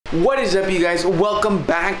What is up, you guys? Welcome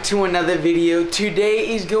back to another video.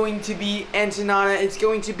 Today is going to be Ensenada. It's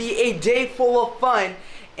going to be a day full of fun,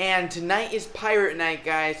 and tonight is pirate night,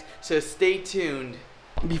 guys, so stay tuned.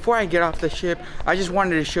 Before I get off the ship, I just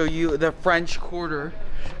wanted to show you the French Quarter,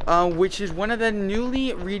 which is one of the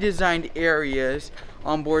newly redesigned areas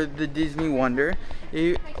on board the Disney Wonder.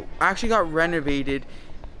 It actually got renovated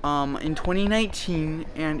in 2019,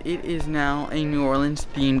 and it is now a New Orleans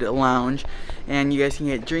themed lounge, and you guys can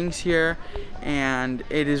get drinks here, and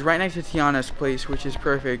it is right next to Tiana's place, which is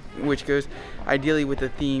perfect, which goes ideally with the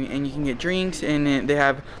theme. And you can get drinks, and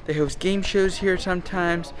they host game shows here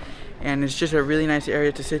sometimes, and it's just a really nice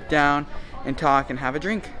area to sit down and talk and have a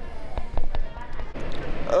drink.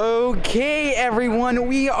 Okay, everyone,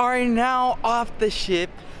 we are now off the ship.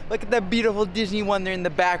 Look at the beautiful Disney Wonder in the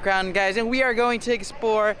background, guys, and we are going to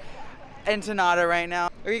explore Ensenada right now.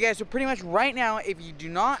 Okay, guys, so pretty much right now, if you do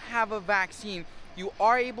not have a vaccine, you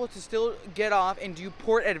are able to still get off and do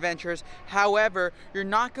port adventures. However, you're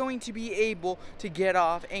not going to be able to get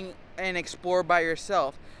off and explore by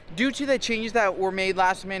yourself. Due to the changes that were made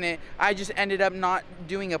last minute, I just ended up not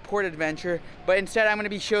doing a port adventure, but instead I'm going to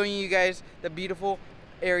be showing you guys the beautiful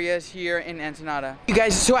areas here in Ensenada. You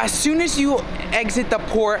guys, so as soon as you exit the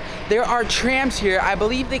port, there are trams here. I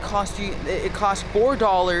believe it costs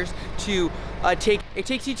 $4 to take. It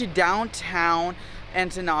takes you to downtown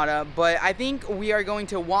Ensenada, but I think we are going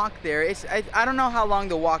to walk there. I don't know how long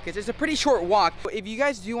the walk is. It's a pretty short walk. If you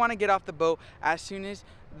guys do want to get off the boat as soon as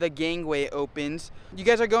the gangway opens, you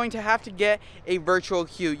guys are going to have to get a virtual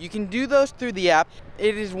queue. You can do those through the app.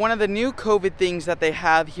 It is one of the new COVID things that they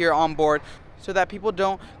have here on board, so that people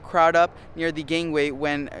don't crowd up near the gangway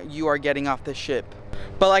when you are getting off the ship.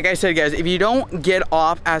 But like I said, guys, if you don't get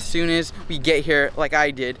off as soon as we get here, like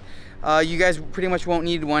I did, you guys pretty much won't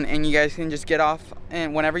need one, and you guys can just get off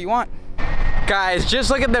and whenever you want. Guys,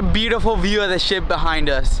 just look at the beautiful view of the ship behind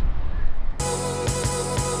us.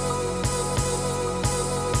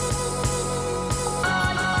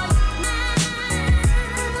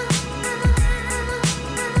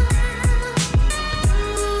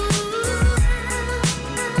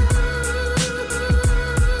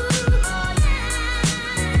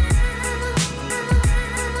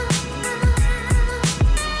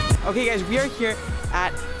 Okay, guys, we are here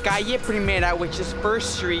at Calle Primera, which is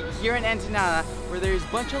First Street here in Ensenada, where there's a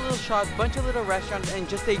bunch of little shops, bunch of little restaurants, and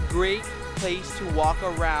just a great place to walk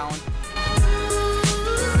around.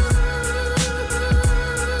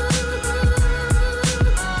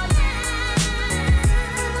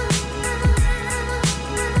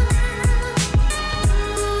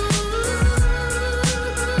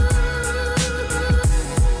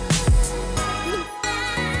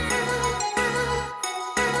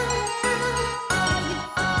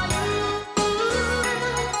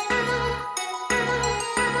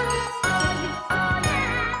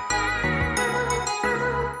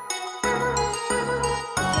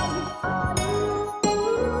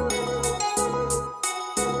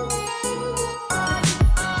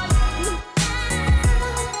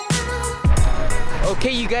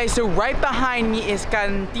 Okay, you guys, so right behind me is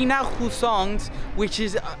Cantina Husong's, which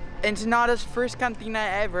is Ensenada's first cantina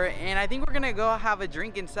ever, and I think we're gonna go have a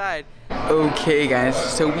drink inside. Okay, guys,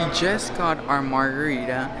 so we just got our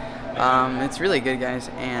margarita. It's really good, guys,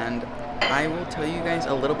 and I will tell you guys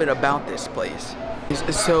a little bit about this place.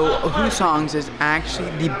 So Husong's is actually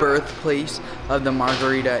the birthplace of the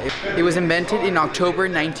margarita. It was invented in October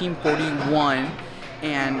 1941,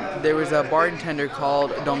 and there was a bartender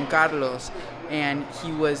called Don Carlos, and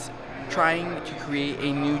he was trying to create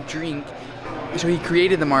a new drink. So he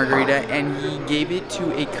created the margarita, and he gave it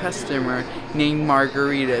to a customer named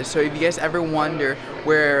Margarita. So if you guys ever wonder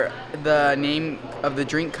where the name of the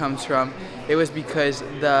drink comes from, it was because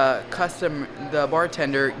the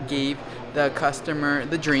bartender gave the customer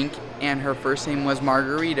the drink, and her first name was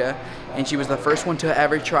Margarita, and she was the first one to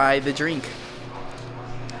ever try the drink.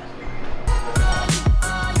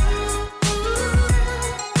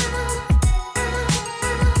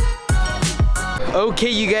 Okay,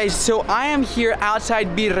 you guys, so I am here outside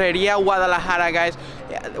Birreria Guadalajara, guys.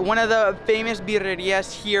 One of the famous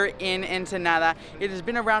birrerias here in Ensenada. It has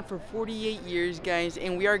been around for 48 years, guys,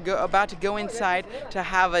 and we are about to go inside to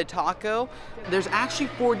have a taco. There's actually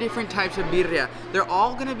 4 different types of birria. They're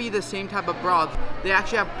all gonna be the same type of broth. They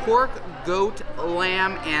actually have pork, goat,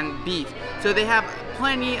 lamb, and beef. So they have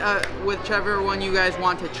plenty, whichever one you guys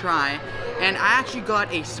want to try. And I actually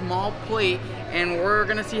got a small plate, and we're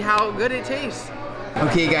gonna see how good it tastes.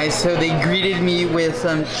 Okay, guys, so they greeted me with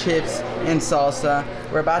some chips and salsa.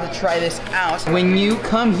 We're about to try this out. When you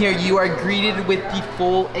come here, you are greeted with the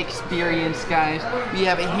full experience, guys. We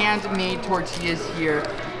have handmade tortillas here.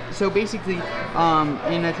 So basically,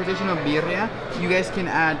 in a traditional birria, you guys can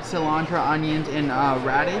add cilantro, onions, and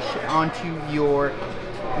radish onto your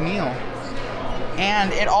meal.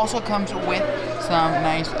 And it also comes with some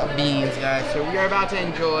nice beans, guys. So we are about to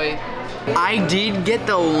enjoy. I did get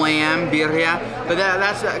the lamb birria, but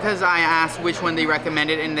that's because I asked which one they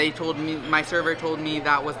recommended, and they told me, my server told me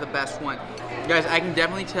that was the best one. Guys, I can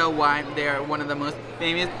definitely tell why they are one of the most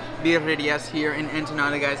famous birrias here in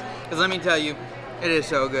Ensenada, guys. Because let me tell you, it is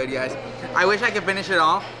so good, guys. I wish I could finish it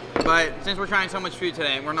all, but since we're trying so much food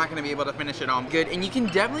today, we're not going to be able to finish it all. Good, and you can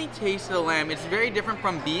definitely taste the lamb. It's very different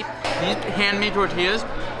from beef. These handmade tortillas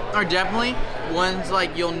are definitely ones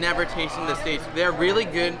like you'll never taste in the States. They're really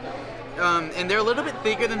good. And they're a little bit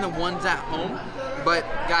thicker than the ones at home, but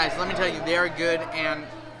guys, let me tell you, they are good, and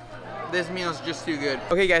this meal is just too good.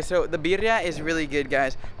 Okay guys, so the birria is really good,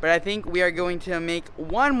 guys, but I think we are going to make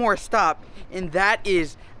one more stop, and that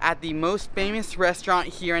is at the most famous restaurant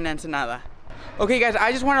here in Ensenada. Okay guys,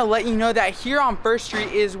 I just want to let you know that here on First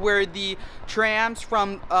Street is where the trams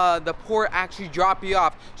from the port actually drop you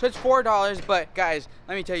off. So it's $4, but guys,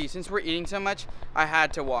 let me tell you, since we're eating so much, I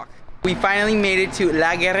had to walk. We finally made it to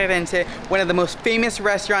La Guerrerense, one of the most famous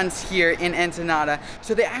restaurants here in Ensenada.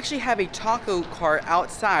 So they actually have a taco cart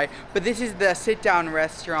outside, but this is the sit-down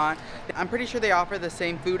restaurant. I'm pretty sure they offer the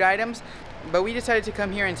same food items, but we decided to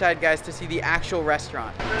come here inside, guys, to see the actual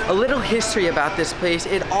restaurant. A little history about this place.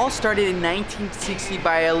 It all started in 1960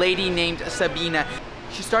 by a lady named Sabina.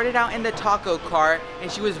 She started out in the taco cart,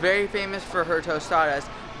 and she was very famous for her tostadas.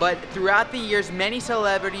 But throughout the years, many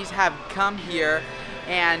celebrities have come here,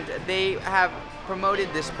 and they have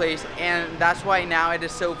promoted this place, and that's why now it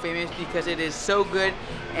is so famous, because it is so good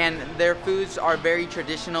and their foods are very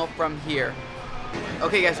traditional from here.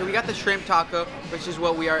 Okay guys, so we got the shrimp taco, which is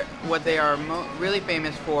what they are really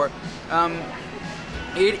famous for.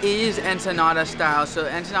 It is Ensenada style. So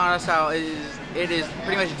Ensenada style is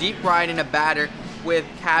pretty much deep fried in a batter with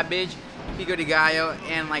cabbage, pico de gallo,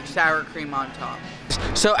 and like sour cream on top.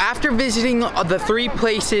 So after visiting the 3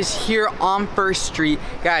 places here on First Street,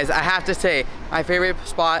 guys, I have to say my favorite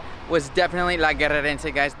spot was definitely La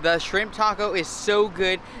Guerrerense, guys. The shrimp taco is so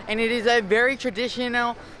good, and it is a very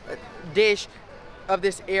traditional dish of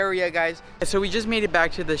this area, guys. So we just made it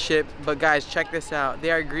back to the ship, but guys, check this out.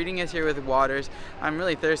 They are greeting us here with waters. I'm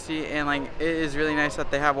really thirsty, and like it is really nice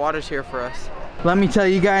that they have waters here for us. Let me tell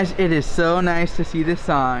you guys, it is so nice to see this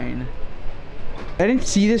sign. I didn't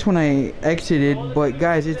see this when I exited, but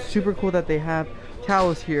guys, it's super cool that they have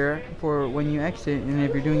towels here for when you exit and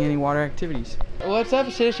if you're doing any water activities. What's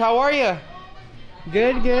up, sis? How are you?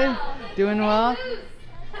 Good, good. Doing well?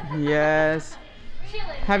 Yes.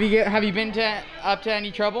 Have you been up to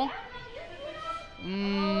any trouble?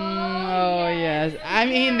 Oh yes. I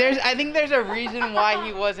mean, I think there's a reason why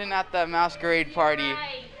he wasn't at the masquerade party.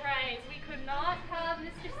 Right. We could not have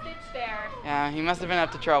Mr. Stitch there. Yeah, he must have been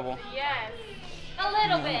up to trouble. Yes. A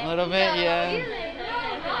little bit. A little bit, yeah.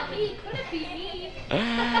 No, not me. Couldn't be me.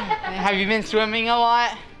 Have you been swimming a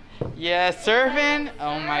lot? Yes. Surfing?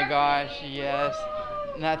 Oh my gosh, yes.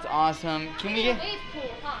 That's awesome. Can we get... wave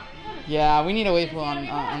pool, huh? Yeah, we need a wave pool on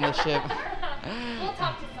the ship. We'll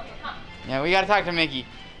talk to someone, huh? Yeah, we gotta talk to Mickey.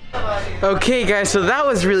 Okay guys, so that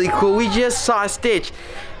was really cool. We just saw Stitch.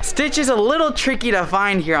 Stitch is a little tricky to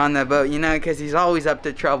find here on the boat, you know, because he's always up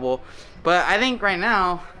to trouble. But I think right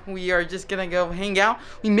now, we are just gonna go hang out.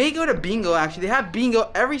 We may go to bingo, actually. They have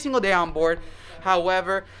bingo every single day on board.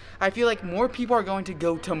 However, I feel like more people are going to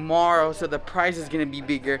go tomorrow, so the price is gonna be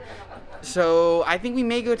bigger. So I think we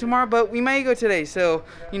may go tomorrow, but we may go today, so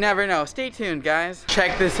you never know. Stay tuned, guys.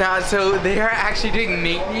 Check this out. So they are actually doing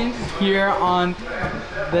maintenance here on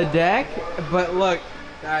the deck, but look,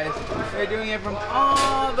 guys, they're doing it from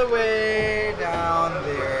all the way down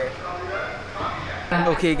there.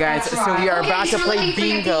 Okay guys, so we are about to play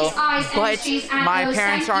bingo, but my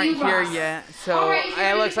parents aren't here yet, so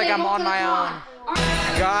it looks like I'm on my own.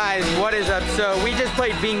 Guys, what is up? So we just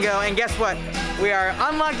played bingo, and guess what? We are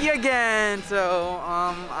unlucky again. So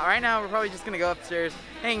right now we're probably just gonna go upstairs,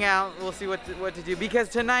 hang out. We'll see what to do, because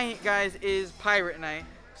tonight, guys, is pirate night.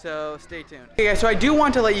 So stay tuned. Okay guys, so I do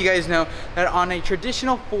want to let you guys know that on a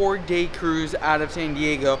traditional 4-day cruise out of San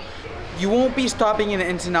Diego, you won't be stopping in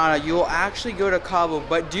Ensenada. You will actually go to Cabo,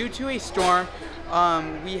 but due to a storm,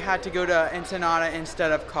 we had to go to Ensenada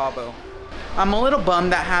instead of Cabo. I'm a little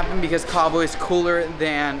bummed that happened because Cabo is cooler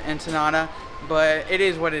than Ensenada, but it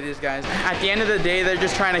is what it is, guys. At the end of the day, they're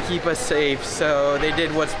just trying to keep us safe, so they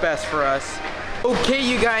did what's best for us. Okay,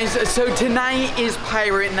 you guys, so tonight is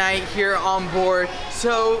pirate night here on board.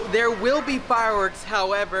 So there will be fireworks,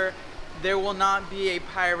 however, there will not be a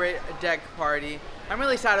pirate deck party. I'm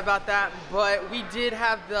really sad about that, but we did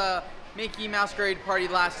have the Mickey Mouse Parade party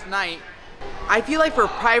last night. I feel like for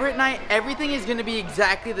Pirate Night, everything is going to be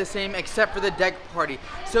exactly the same except for the deck party.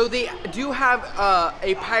 So they do have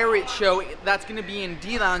a pirate show that's going to be in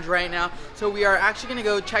D Lounge right now. So we are actually going to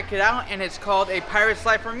go check it out, and it's called A Pirate's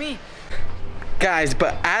Life for Me. Guys,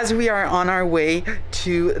 but as we are on our way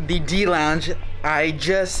to the D Lounge, I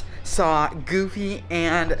just saw Goofy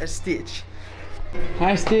and Stitch.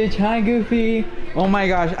 Hi Stitch, hi Goofy. Oh my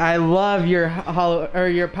gosh, I love your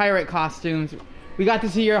your pirate costumes. We got to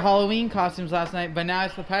see your Halloween costumes last night, but now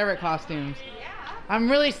it's the pirate costumes. Yeah.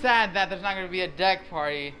 I'm really sad that there's not going to be a deck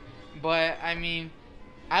party, but I mean,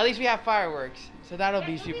 at least we have fireworks, so that'll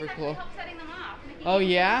be super cool. Oh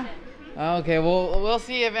yeah? Okay, well, we'll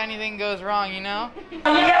see if anything goes wrong, you know? Yo,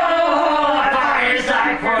 fire's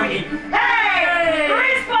life for me. Hey!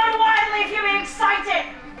 Respond widely if you're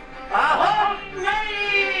excited.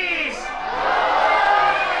 Ladies!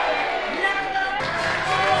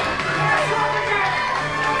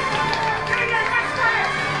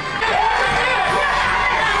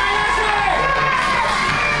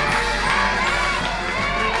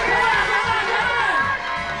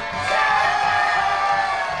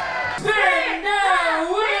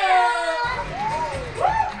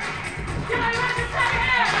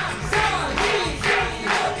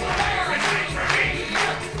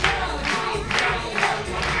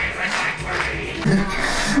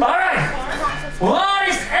 Alright! What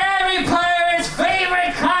is every pirate's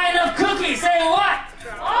favorite kind of cookie? Say what?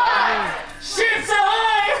 Ships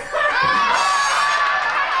ahoy!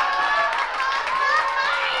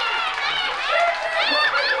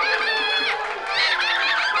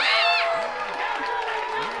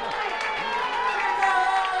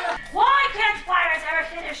 Why can't pirates ever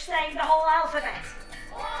finish saying the whole alphabet?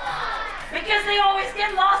 Because they always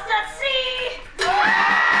get lost at sea!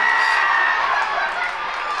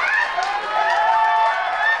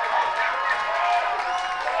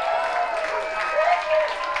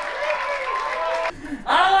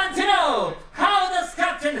 I want to know, how does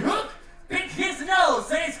Captain Hook pick his nose?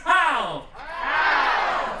 Says how?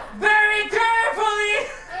 How? Very carefully!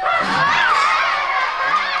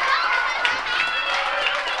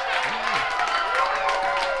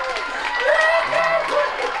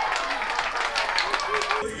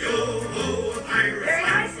 Very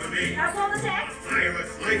nice. That's all the text.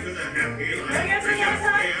 Pirate's life is a happy life. Very good to the other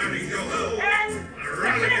side. And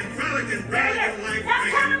very good. Now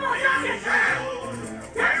cannibal,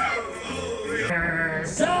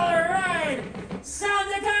 so alright! Sound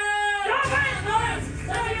the gun! Go for it! Noise!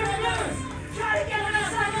 Stop your nose! Try to get on the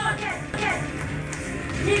side pocket!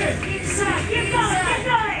 Here, inside! Keep going! Keep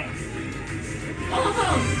going!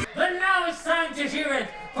 Almost! But now it's time to hear it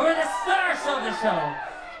for the stars of the show!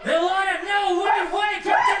 They want to know why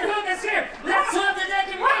Captain Hook is here! Let's swap the deck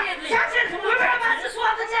immediately! Captain! We're about to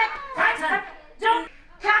swap the deck! Captain! Don't!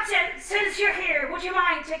 Captain, since you're here, would you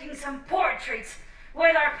mind taking some portraits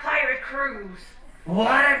with our pirate cruise?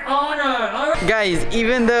 What an honor! Guys,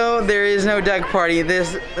 even though there is no deck party,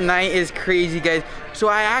 this night is crazy, guys. So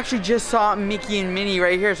I actually just saw Mickey and Minnie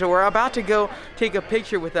right here, so we're about to go take a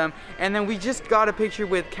picture with them, and then we just got a picture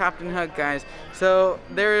with Captain Hook, guys. So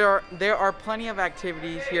there are plenty of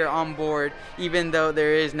activities here on board, even though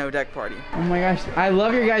there is no deck party. Oh my gosh, I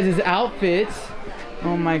love your guys' outfits.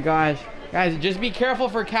 Oh my gosh. Guys, just be careful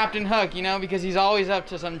for Captain Hook, you know, because he's always up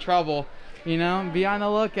to some trouble. You know, be on the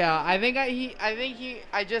lookout. I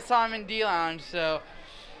just saw him in D Lounge, so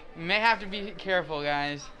you may have to be careful,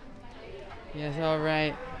 guys. Yes, all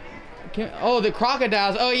right. Oh, the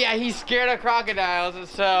crocodiles. Oh yeah, he's scared of crocodiles.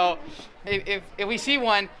 So if we see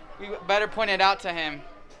one, we better point it out to him,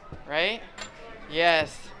 right?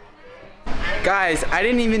 Yes. Guys, I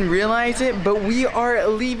didn't even realize it, but we are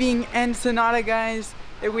leaving Ensenada, guys.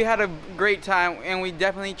 We had a great time, and we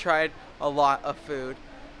definitely tried a lot of food.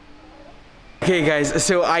 Okay guys,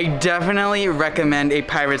 so I definitely recommend A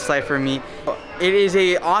Pirate's Life for Me. It is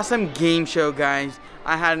a awesome game show, guys.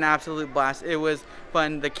 I had an absolute blast. It was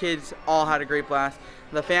fun. The kids all had a great blast.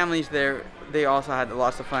 The families there, they also had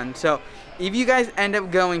lots of fun. So if you guys end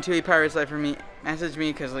up going to A Pirate's Life for Me, message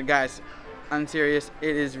me, because guys, I'm serious,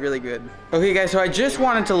 it is really good. Okay guys, so I just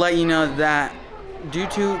wanted to let you know that due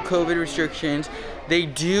to COVID restrictions, they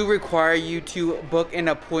do require you to book an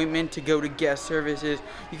appointment to go to guest services.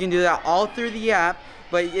 You can do that all through the app,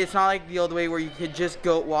 but it's not like the old way where you could just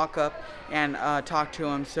go walk up and talk to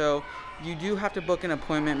them. So you do have to book an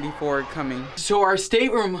appointment before coming. So our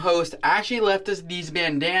stateroom host actually left us these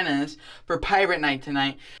bandanas for Pirate Night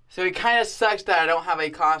tonight. So it kind of sucks that I don't have a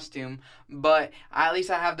costume, but at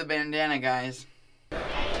least I have the bandana, guys.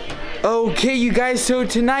 Okay, you guys, so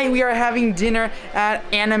tonight we are having dinner at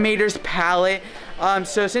Animator's Palette.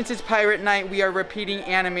 So since it's pirate night, we are repeating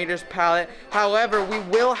Animator's Palette. However, we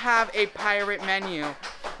will have a pirate menu.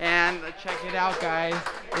 And check it out, guys.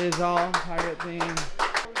 It is all pirate themed.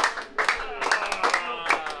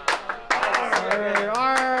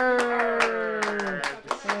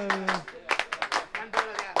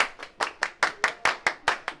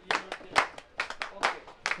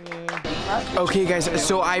 Okay guys,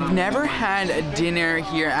 so I've never had dinner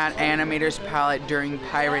here at Animator's Palette during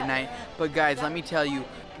Pirate Night, but guys, let me tell you,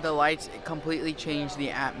 the lights completely changed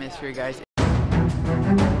the atmosphere, guys.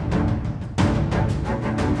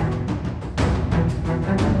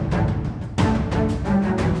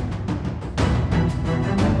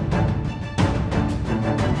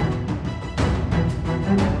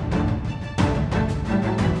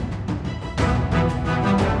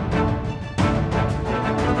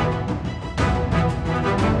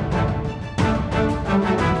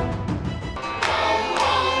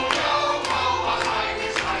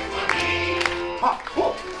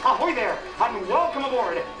 Ahoy there, and welcome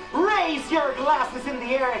aboard. Raise your glasses in the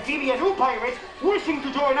air if you be a new pirate wishing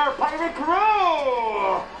to join our pirate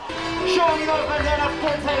crew. Show me those bananas,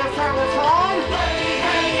 potato sandwich on.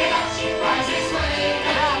 That's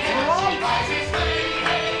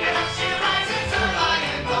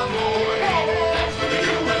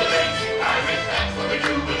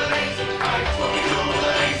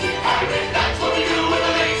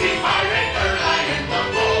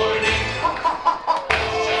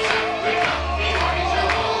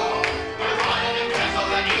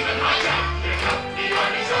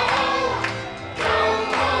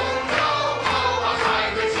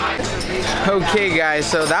Okay guys,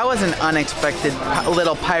 so that was an unexpected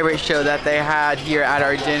little pirate show that they had here at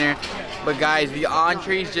our dinner. But guys, the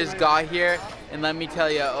entrees just got here, and let me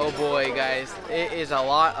tell you, oh boy guys, it is a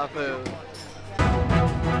lot of food.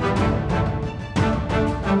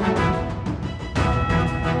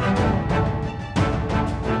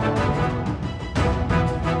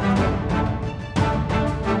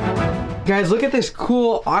 Guys, look at this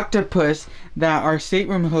cool octopus that our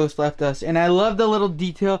stateroom host left us. And I love the little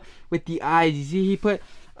detail with the eyes. You see, he put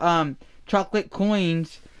chocolate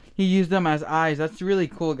coins. He used them as eyes. That's really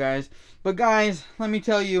cool, guys. But guys, let me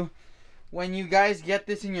tell you, when you guys get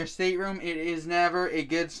this in your stateroom, it is never a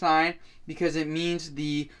good sign because it means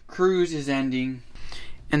the cruise is ending.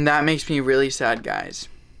 And that makes me really sad, guys.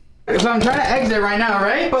 So I'm trying to exit right now,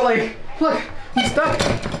 right? But like, look, I'm stuck.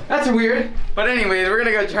 That's weird. But anyways, we're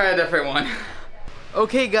gonna go try a different one.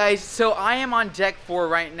 Okay guys, so I am on deck 4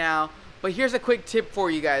 right now, but here's a quick tip for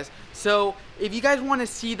you guys. So if you guys want to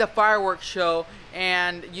see the fireworks show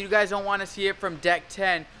and you guys don't want to see it from deck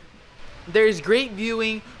 10, there's great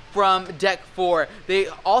viewing from deck 4. They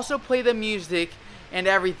also play the music and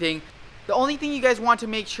everything. The only thing you guys want to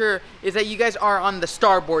make sure is that you guys are on the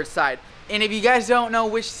starboard side. And if you guys don't know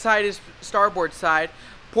which side is starboard side,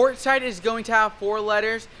 port side is going to have 4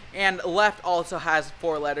 letters and left also has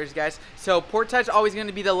 4 letters, guys. So port side is always going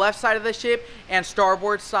to be the left side of the ship and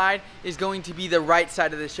starboard side is going to be the right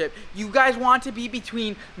side of the ship. You guys want to be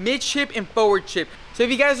between midship and forward ship. So if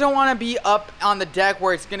you guys don't want to be up on the deck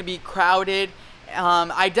where it's going to be crowded,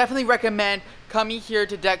 I definitely recommend coming here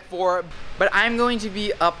to deck 4, but I'm going to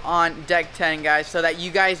be up on deck 10, guys, so that you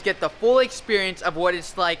guys get the full experience of what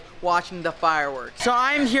it's like watching the fireworks. So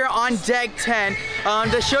I'm here on deck 10.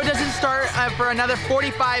 The show doesn't start for another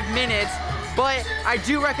 45 minutes, but I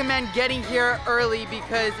do recommend getting here early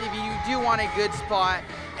because if you do want a good spot,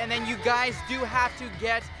 and then you guys do have to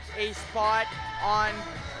get a spot on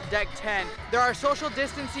deck 10. There are social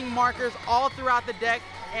distancing markers all throughout the deck,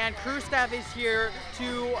 and crew staff is here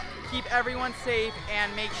to keep everyone safe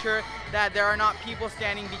and make sure that there are not people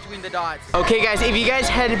standing between the dots. Okay guys, if you guys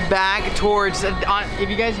head back towards, if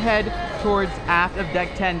you guys head towards aft of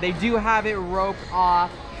deck 10, they do have it roped off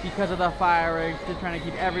because of the fireworks. They're trying to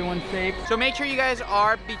keep everyone safe. So make sure you guys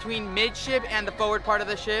are between midship and the forward part of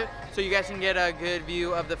the ship so you guys can get a good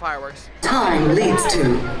view of the fireworks. Time leads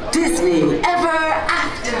to Disney Ever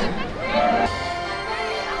After.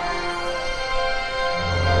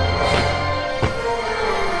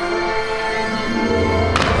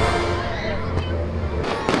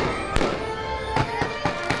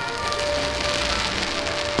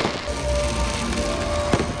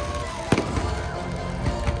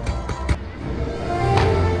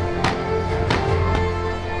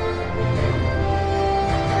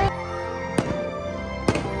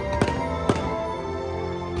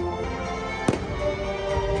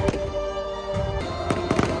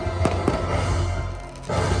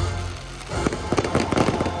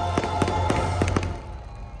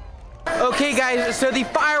 Okay guys, so the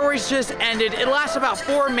fireworks fireworks just ended. It lasts about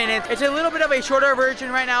 4 minutes. It's a little bit of a shorter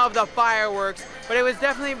version right now of the fireworks, but it was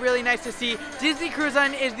definitely really nice to see. Disney Cruise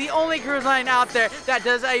Line is the only cruise line out there that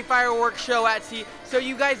does a fireworks show at sea, so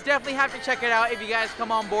you guys definitely have to check it out if you guys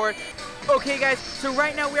come on board. Okay guys, so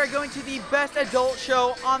right now we are going to the best adult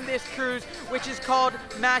show on this cruise, which is called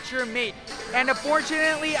Match Your Mate. And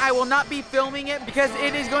unfortunately, I will not be filming it because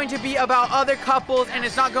it is going to be about other couples and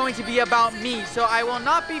it's not going to be about me. So I will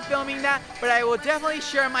not be filming that, but I will definitely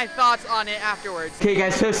share my thoughts on it afterwards. Okay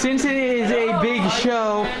guys, so since it is a big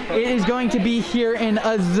show, it is going to be here in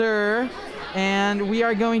Azure, and we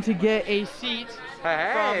are going to get a seat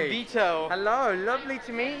from Vito. Hello, lovely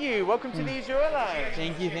to meet you. Welcome to the Azure Line.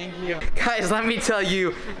 Thank you, thank you. Guys, let me tell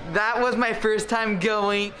you, that was my first time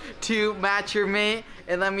going to Match Your Mate,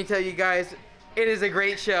 and let me tell you guys, it is a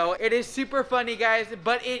great show. It is super funny, guys,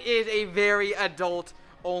 but it is a very adult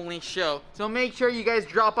only show. So make sure you guys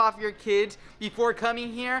drop off your kids before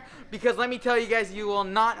coming here, because let me tell you guys, you will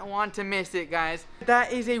not want to miss it, guys.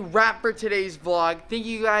 That is a wrap for today's vlog. Thank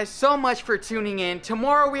you guys so much for tuning in.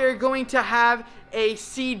 Tomorrow we are going to have a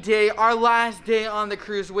sea day, our last day on the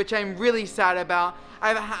cruise, which I'm really sad about.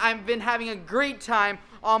 I've been having a great time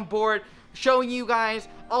on board, showing you guys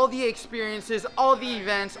all the experiences, all the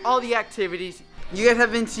events, all the activities. You guys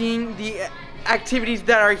have been seeing the activities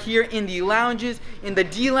that are here in the lounges, in the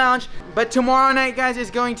D lounge, but tomorrow night, guys,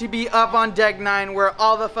 is going to be up on deck 9 where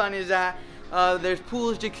all the fun is at. There's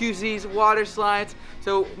pools, jacuzzis, water slides,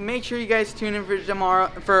 so make sure you guys tune in for tomorrow,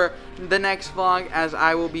 for the next vlog, as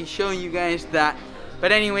I will be showing you guys that.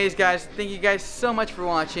 But anyways, guys, thank you guys so much for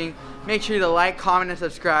watching. Make sure to like, comment, and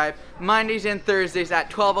subscribe. Mondays and Thursdays at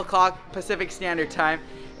 12 o'clock Pacific Standard Time.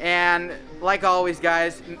 And like always,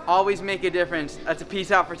 guys, always make a difference. That's a peace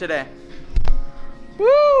out for today.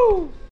 Woo!